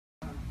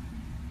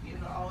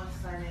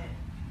planet.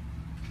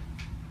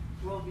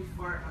 Well,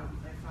 before I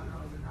found out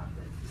I was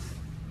adopted.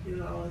 You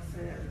know, I was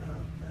saying,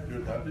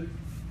 you're adopted?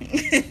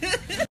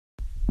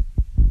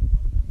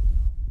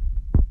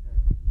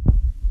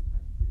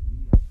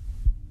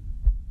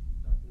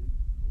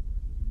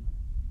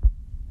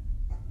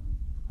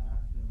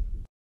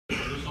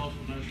 It's also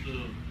nice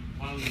to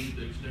finally meet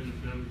the extended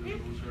family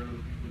that was heard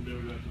of when they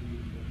were got to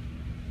meet them.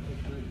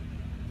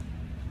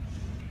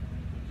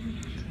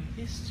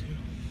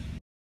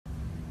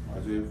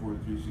 Isaiah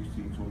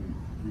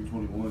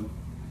 43:16-21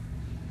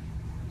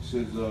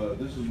 says,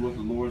 this is what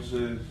the Lord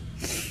says,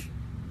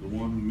 the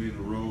one who made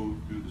a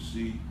road through the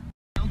sea.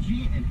 On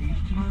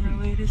our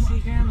way to see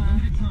Grandma.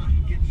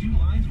 Get 2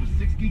 lines with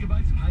 6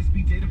 gigabytes of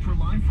high-speed data per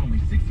line for only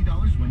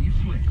 $60 when you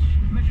switch.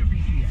 Metro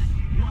PCS.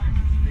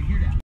 Wireless.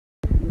 Figured out.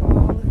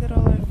 Oh, look at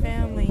all our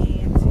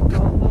family. Auntie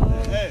Gogo,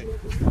 Hey.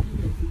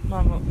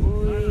 Mama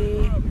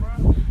Uli,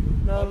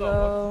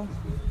 Lolo.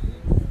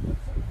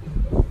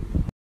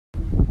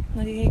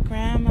 Look at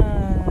Grandma.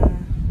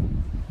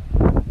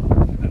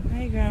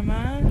 Hi,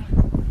 Grandma.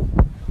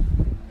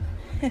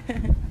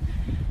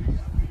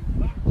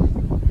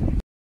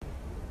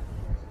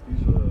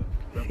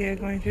 Here,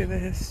 going through the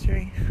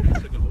history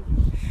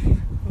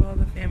of all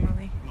the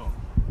family. No.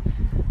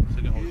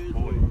 Second oldest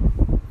boy.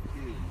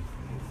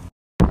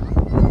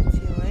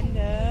 Auntie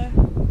Linda.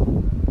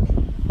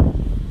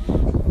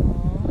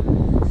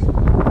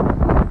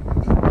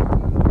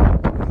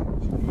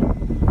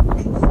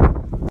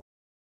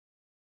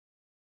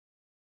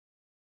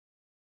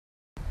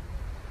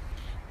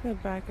 The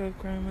back of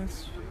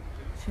Grandma's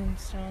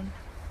tombstone.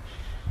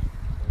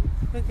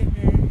 Look at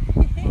her.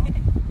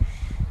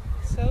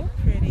 So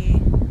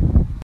pretty.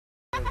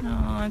 Oh,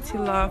 Auntie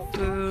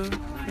Lafu,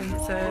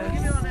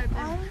 princess.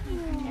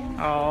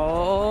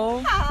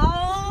 Oh.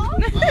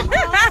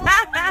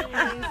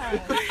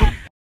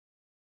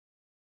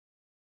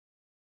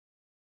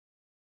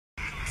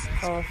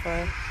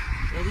 Qualify.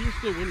 Well, we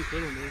still winning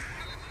title, man.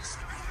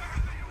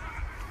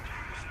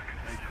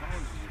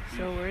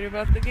 So worried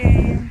about the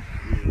game.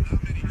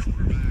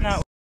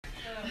 Not.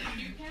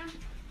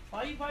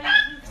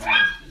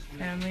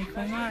 Family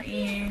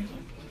Kumai.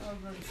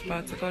 It's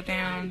about to go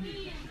down.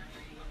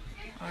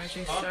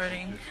 RJ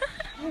starting.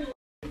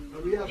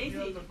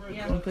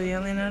 Don't be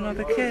yelling at all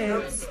the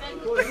kids.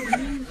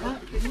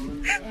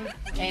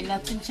 Ain't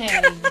nothing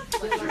changed.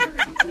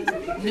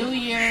 New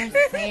Year,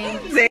 same.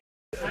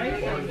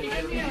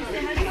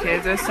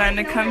 Kids are starting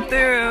to come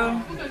through.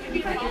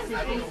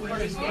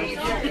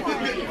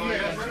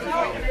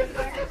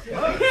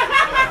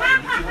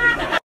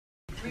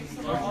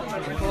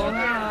 Full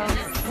house.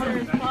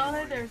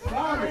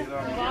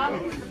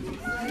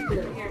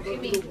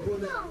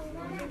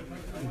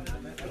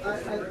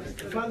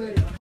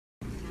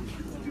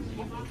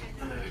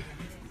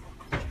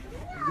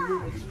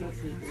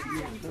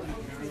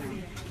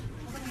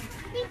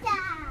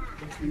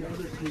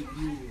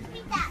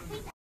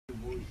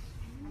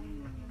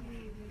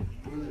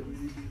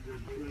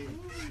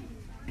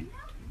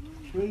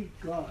 Praise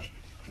God.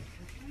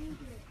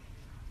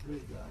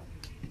 Praise God.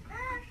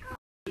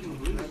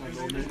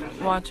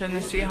 Watching the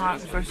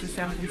Seahawks versus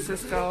San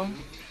Francisco.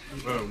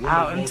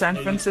 Out in San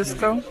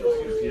Francisco.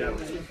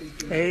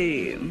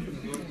 Hey.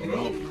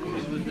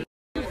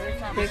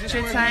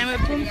 Picture time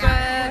with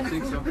Pumbaa.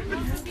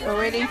 We're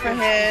waiting for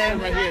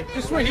him. Right here.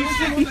 Just right here.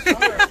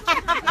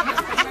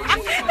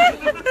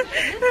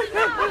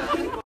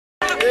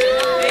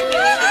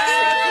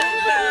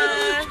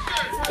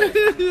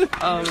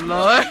 Oh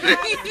Lord.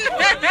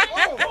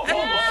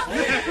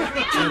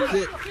 That's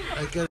it. I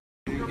got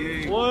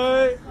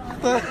What?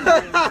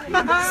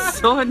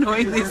 So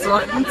annoying, these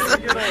ones.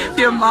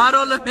 Your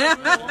model, man.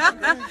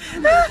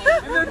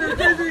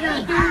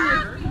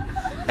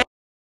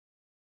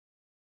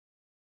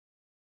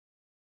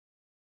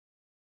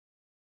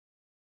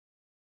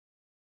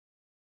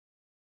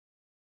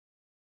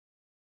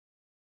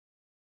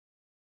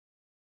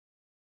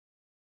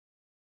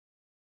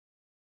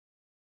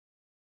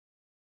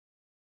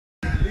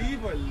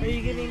 Are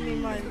you getting me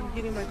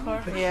my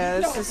car? Yeah,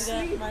 this is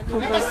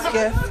Pumbaa's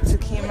gift to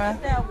Kima,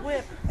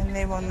 and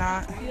they will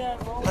not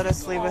let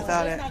us leave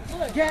without it.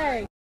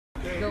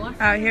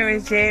 Out here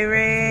with J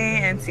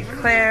Ray, Auntie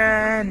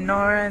Clara,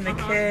 Nora, and the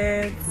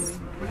kids.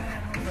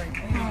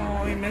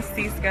 Oh, we miss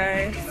these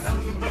guys.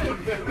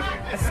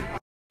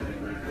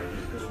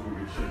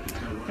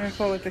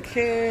 Careful with the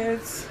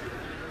kids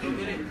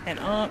and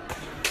Unc.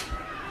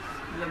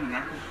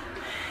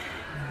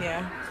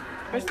 Yeah.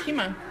 Where's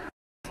Kima?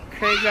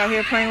 Craig's out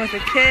here playing with the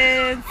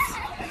kids.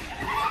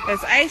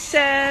 There's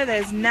Aisha,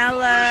 there's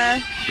Nella,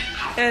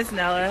 there's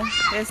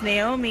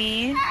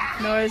Naomi,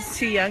 Nora's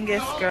 2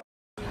 youngest girls.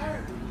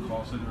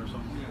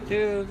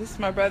 Dude, this is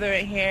my brother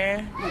right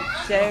here,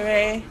 J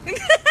Ray.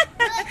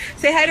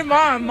 Say hi to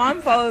Mom.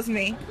 Mom follows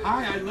me.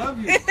 Hi, I love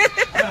you.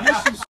 I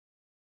miss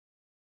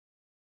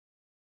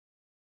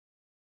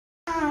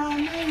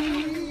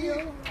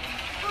you.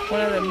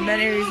 One of the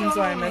many reasons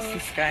why I miss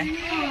this guy.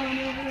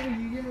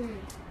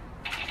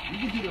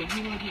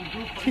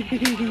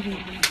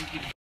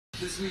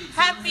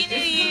 Happy New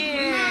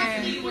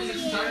Year!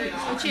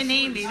 What's your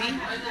name, baby?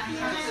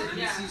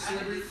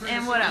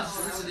 And what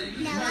else?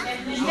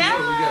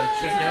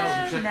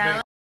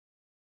 No.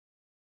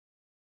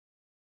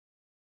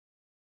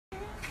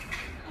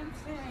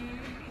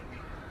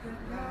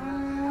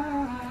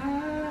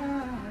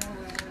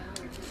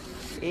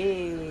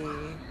 Hey.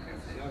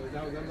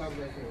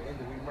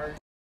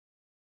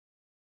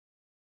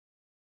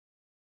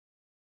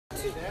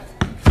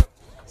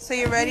 So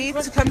you're ready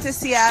to come to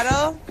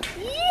Seattle?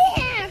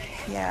 Yeah.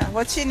 Yeah.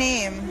 What's your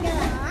name?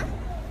 Yeah.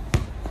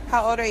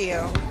 How old are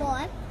you? 4.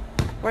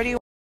 Where do you